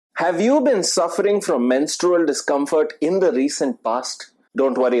Have you been suffering from menstrual discomfort in the recent past?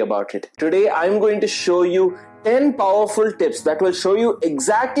 Don't worry about it. Today I'm going to show you 10 powerful tips that will show you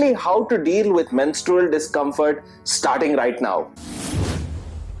exactly how to deal with menstrual discomfort starting right now.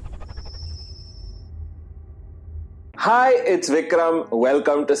 Hi, it's Vikram.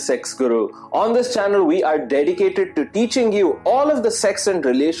 Welcome to Sex Guru. On this channel, we are dedicated to teaching you all of the sex and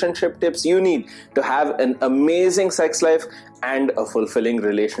relationship tips you need to have an amazing sex life and a fulfilling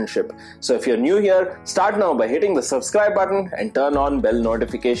relationship. So if you're new here, start now by hitting the subscribe button and turn on bell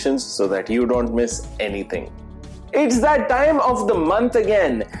notifications so that you don't miss anything. It's that time of the month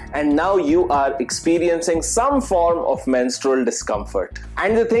again, and now you are experiencing some form of menstrual discomfort.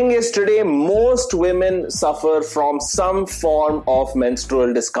 And the thing is, today most women suffer from some form of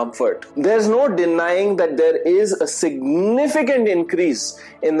menstrual discomfort. There's no denying that there is a significant increase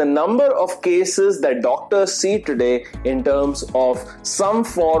in the number of cases that doctors see today in terms of some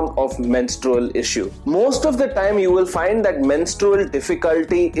form of menstrual issue. Most of the time you will find that menstrual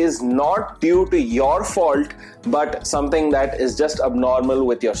difficulty is not due to your fault, but something that is just abnormal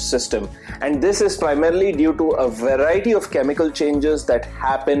with your system. And this is primarily due to a variety of chemical changes that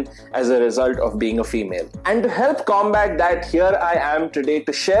happen as a result of being a female. And to help combat that, here I am today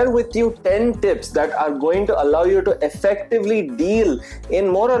to share with you 10 tips that are going to allow you to effectively deal in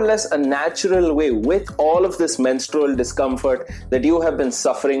more or less a natural way with all of this menstrual discomfort that you have been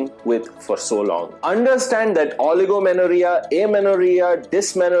suffering with for so long. Understand that oligomenorrhea, amenorrhea,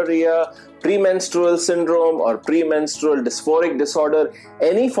 dysmenorrhea, premenstrual syndrome or premenstrual dysphoric disorder,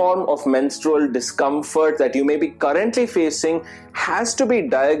 any form of menstrual discomfort that you may be currently facing has to be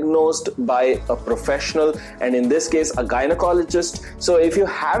diagnosed by a professional, and in this case a gynecologist. So if you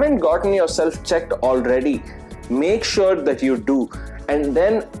haven't gotten yourself checked already, make sure that you do, and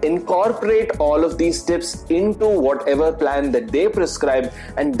then incorporate all of these tips into whatever plan that they prescribe,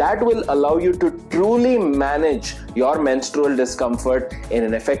 and that will allow you to truly manage your menstrual discomfort in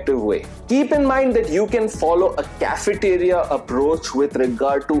an effective way. Keep in mind that you can follow a cafeteria approach with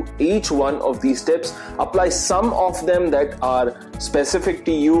regard to each one of these tips. Apply some of them that are specific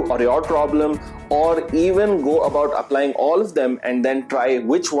to you or your problem, or even go about applying all of them and then try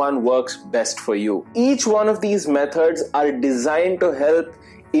which one works best for you. Each one of these methods are designed to help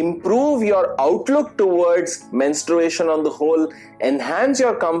improve your outlook towards menstruation on the whole, enhance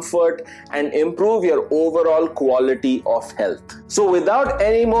your comfort, and improve your overall quality of health. So without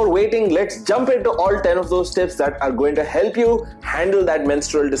any more waiting, let's jump into all 10 of those tips that are going to help you handle that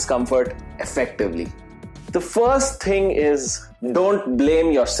menstrual discomfort effectively. The first thing is, don't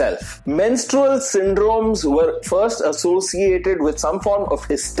blame yourself. Menstrual syndromes were first associated with some form of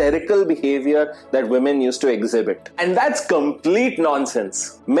hysterical behavior that women used to exhibit. And that's complete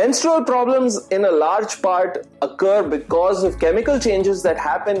nonsense. Menstrual problems in a large part occur because of chemical changes that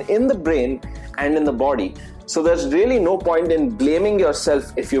happen in the brain and in the body. So there's really no point in blaming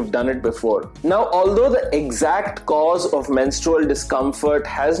yourself if you've done it before. Now, although the exact cause of menstrual discomfort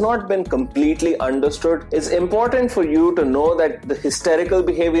has not been completely understood, it's important for you to know that the hysterical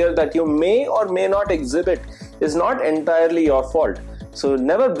behavior that you may or may not exhibit is not entirely your fault. So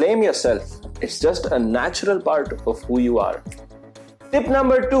never blame yourself. It's just a natural part of who you are. Tip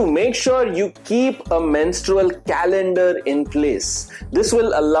number 2, make sure you keep a menstrual calendar in place. This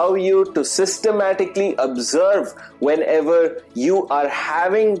will allow you to systematically observe whenever you are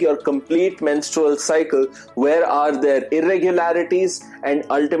having your complete menstrual cycle, where are there irregularities, and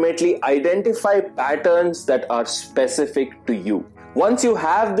ultimately identify patterns that are specific to you. Once you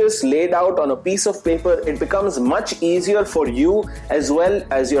have this laid out on a piece of paper, it becomes much easier for you as well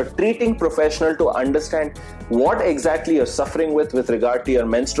as your treating professional to understand what exactly you're suffering with regard to your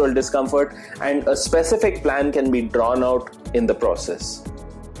menstrual discomfort, and a specific plan can be drawn out in the process.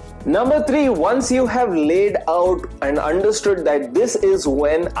 Number 3, once you have laid out and understood that this is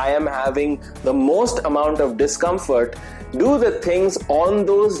when I am having the most amount of discomfort, do the things on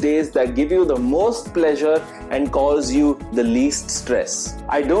those days that give you the most pleasure and cause you the least stress.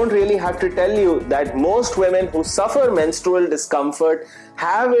 I don't really have to tell you that most women who suffer menstrual discomfort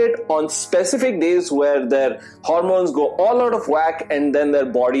have it on specific days where their hormones go all out of whack and then their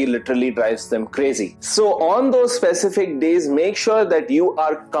body literally drives them crazy. So on those specific days, make sure that you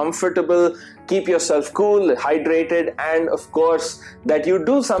are comfortable, keep yourself cool, hydrated, and of course that you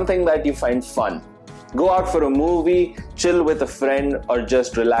do something that you find fun. Go out for a movie, chill with a friend, or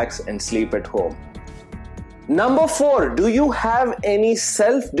just relax and sleep at home. Number 4, do you have any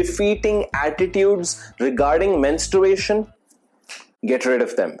self-defeating attitudes regarding menstruation? Get rid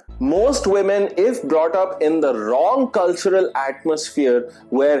of them. Most women, if brought up in the wrong cultural atmosphere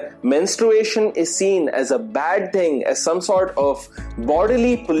where menstruation is seen as a bad thing, as some sort of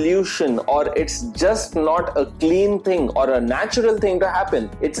bodily pollution, or it's just not a clean thing or a natural thing to happen,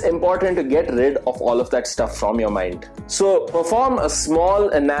 it's important to get rid of all of that stuff from your mind. So perform a small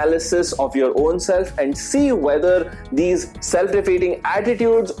analysis of your own self and see whether these self-defeating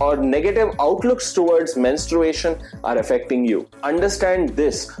attitudes or negative outlooks towards menstruation are affecting you. Understand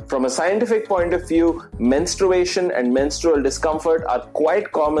this. From a scientific point of view, menstruation and menstrual discomfort are quite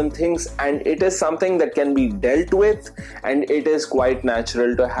common things, and it is something that can be dealt with, and it is quite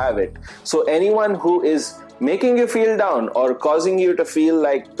natural to have it. So anyone who is making you feel down or causing you to feel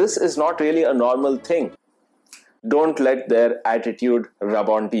like this is not really a normal thing, don't let their attitude rub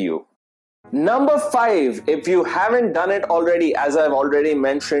onto you. Number 5, if you haven't done it already, as I've already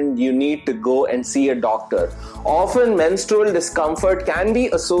mentioned, you need to go and see a doctor. Often menstrual discomfort can be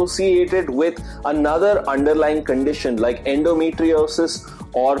associated with another underlying condition like endometriosis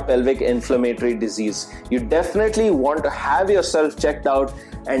or pelvic inflammatory disease. You definitely want to have yourself checked out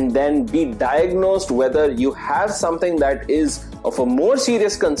and then be diagnosed whether you have something that is of a more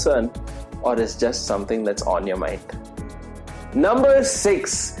serious concern or is just something that's on your mind. Number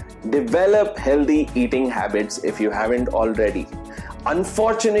 6, develop healthy eating habits if you haven't already.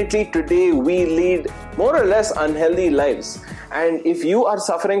 Unfortunately, today we lead more or less unhealthy lives. And if you are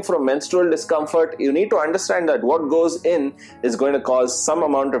suffering from menstrual discomfort, you need to understand that what goes in is going to cause some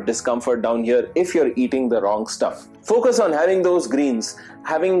amount of discomfort down here if you're eating the wrong stuff. Focus on having those greens,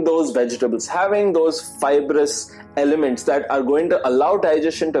 having those vegetables, having those fibrous elements that are going to allow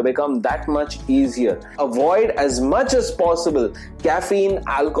digestion to become that much easier. Avoid as much as possible caffeine,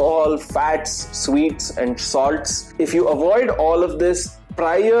 alcohol, fats, sweets, and salts. If you avoid all of this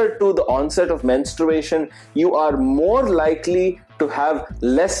prior to the onset of menstruation, you are more likely to have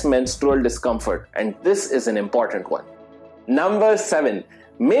less menstrual discomfort, and this is an important one. Number 7,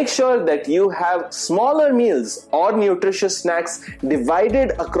 make sure that you have smaller meals or nutritious snacks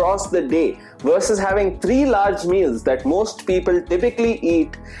divided across the day versus having 3 large meals that most people typically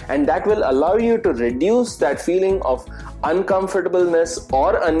eat, and that will allow you to reduce that feeling of uncomfortableness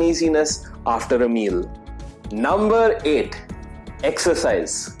or uneasiness after a meal. Number 8,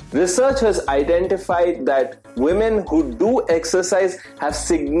 exercise. Research has identified that women who do exercise have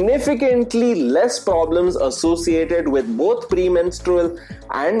significantly less problems associated with both premenstrual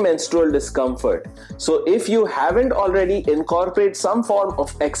and menstrual discomfort. So if you haven't already, incorporate some form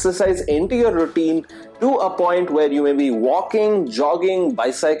of exercise into your routine to a point where you may be walking, jogging,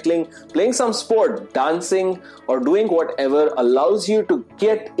 bicycling, playing some sport, dancing, or doing whatever allows you to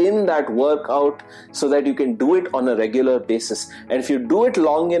get in that workout so that you can do it on a regular basis. And if you do it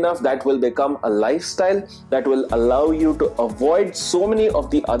long enough, that will become a lifestyle that will allow you to avoid so many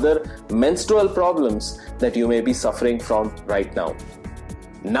of the other menstrual problems that you may be suffering from right now.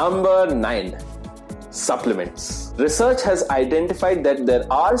 Number 9, supplements. Research has identified that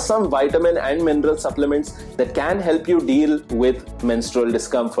there are some vitamin and mineral supplements that can help you deal with menstrual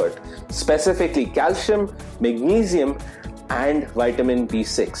discomfort, specifically calcium, magnesium, and vitamin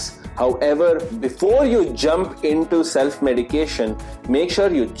B6. However, before you jump into self-medication, make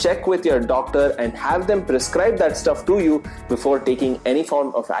sure you check with your doctor and have them prescribe that stuff to you before taking any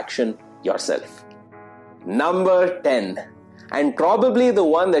form of action yourself. Number 10, and probably the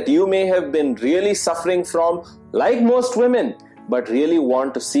one that you may have been really suffering from, like most women, but really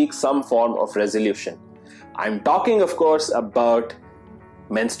want to seek some form of resolution. I'm talking, of course, about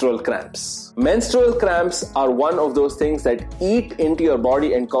menstrual cramps. Menstrual cramps are one of those things that eat into your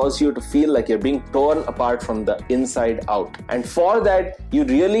body and cause you to feel like you're being torn apart from the inside out. And for that, you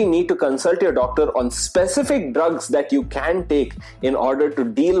really need to consult your doctor on specific drugs that you can take in order to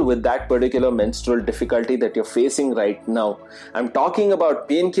deal with that particular menstrual difficulty that you're facing right now. I'm talking about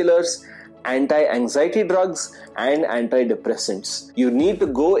painkillers, anti-anxiety drugs, and antidepressants. You need to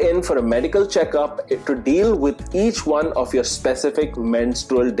go in for a medical checkup to deal with each one of your specific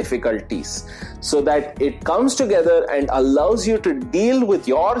menstrual difficulties so that it comes together and allows you to deal with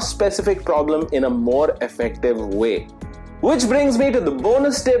your specific problem in a more effective way. Which brings me to the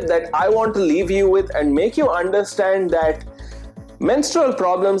bonus tip that I want to leave you with and make you understand that menstrual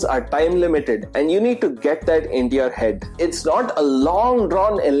problems are time limited, and you need to get that into your head. It's not a long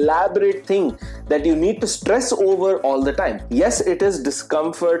drawn elaborate thing that you need to stress over all the time. Yes, it is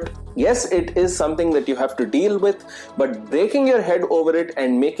discomfort. Yes, it is something that you have to deal with, but breaking your head over it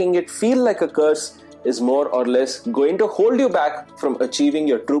and making it feel like a curse is more or less going to hold you back from achieving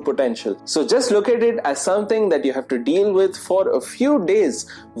your true potential. So just look at it as something that you have to deal with for a few days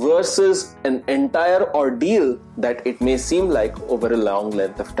versus an entire ordeal that it may seem like over a long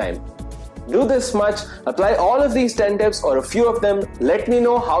length of time. Do this much, apply all of these 10 tips or a few of them, let me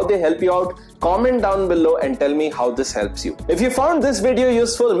know how they help you out, comment down below and tell me how this helps you. If you found this video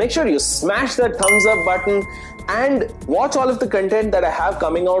useful, make sure you smash that thumbs up button and watch all of the content that I have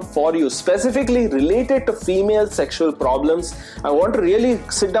coming out for you, specifically related to female sexual problems. I want to really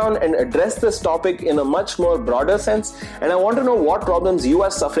sit down and address this topic in a much more broader sense, and I want to know what problems you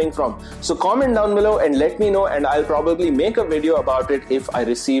are suffering from. So comment down below and let me know, and I'll probably make a video about it if I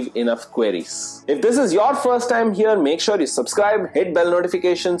receive enough queries. If this is your first time here, make sure you subscribe, hit bell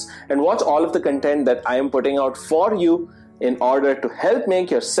notifications, and watch all of the content that I am putting out for you in order to help make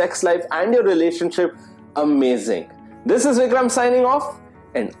your sex life and your relationship amazing. This is Vikram signing off,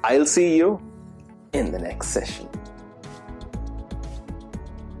 and I'll see you in the next session.